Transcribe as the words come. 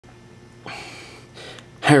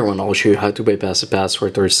Hey everyone, I'll show you how to bypass a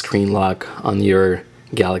password or screen lock on your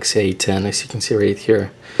Galaxy A10, as you can see right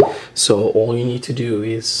here. So all you need to do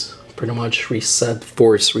is pretty much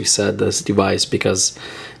force reset this device, because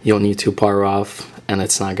you'll need to power off and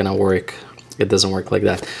it's not gonna work. It doesn't work like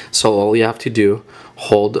that. So all you have to do,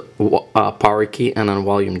 hold power key and then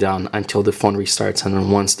volume down until the phone restarts, and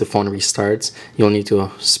then once the phone restarts you'll need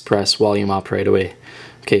to press volume up right away.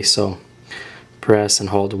 Okay, so press and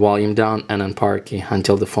hold volume down and then power key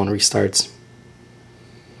until the phone restarts.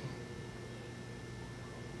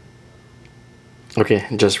 Okay,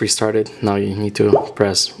 just restarted. Now you need to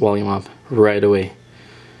press volume up right away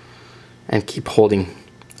and keep holding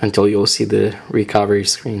until you'll see the recovery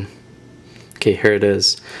screen. Okay, here it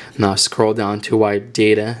is. Now scroll down to wipe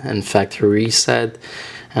data and factory reset,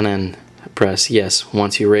 and then press yes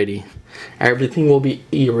once you're ready. Everything will be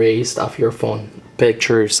erased off your phone.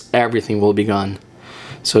 Pictures, everything will be gone.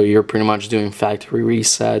 So you're pretty much doing factory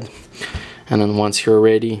reset, and then once you're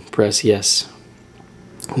ready, press yes.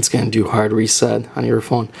 It's gonna do hard reset on your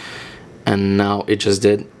phone, and now it just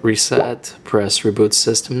did reset. Press reboot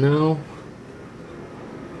system now,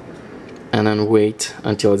 and then wait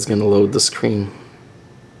until it's gonna load the screen.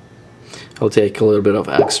 It'll take a little bit of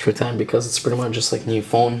extra time because it's pretty much just like a new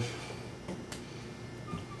phone.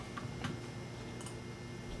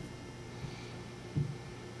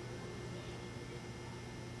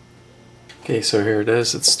 Okay, so here it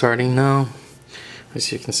is. It's starting now.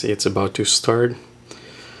 As you can see, it's about to start. It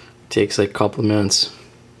takes like a couple of minutes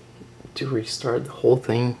to restart the whole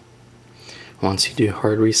thing once you do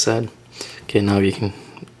hard reset. Okay, now you can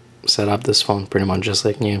set up this phone pretty much just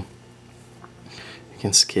like new. You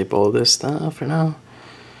can skip all this stuff for now.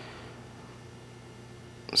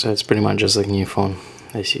 So it's pretty much just like a new phone,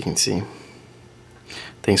 as you can see.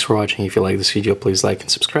 Thanks for watching. If you like this video, please like and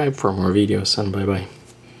subscribe for more videos, and bye bye.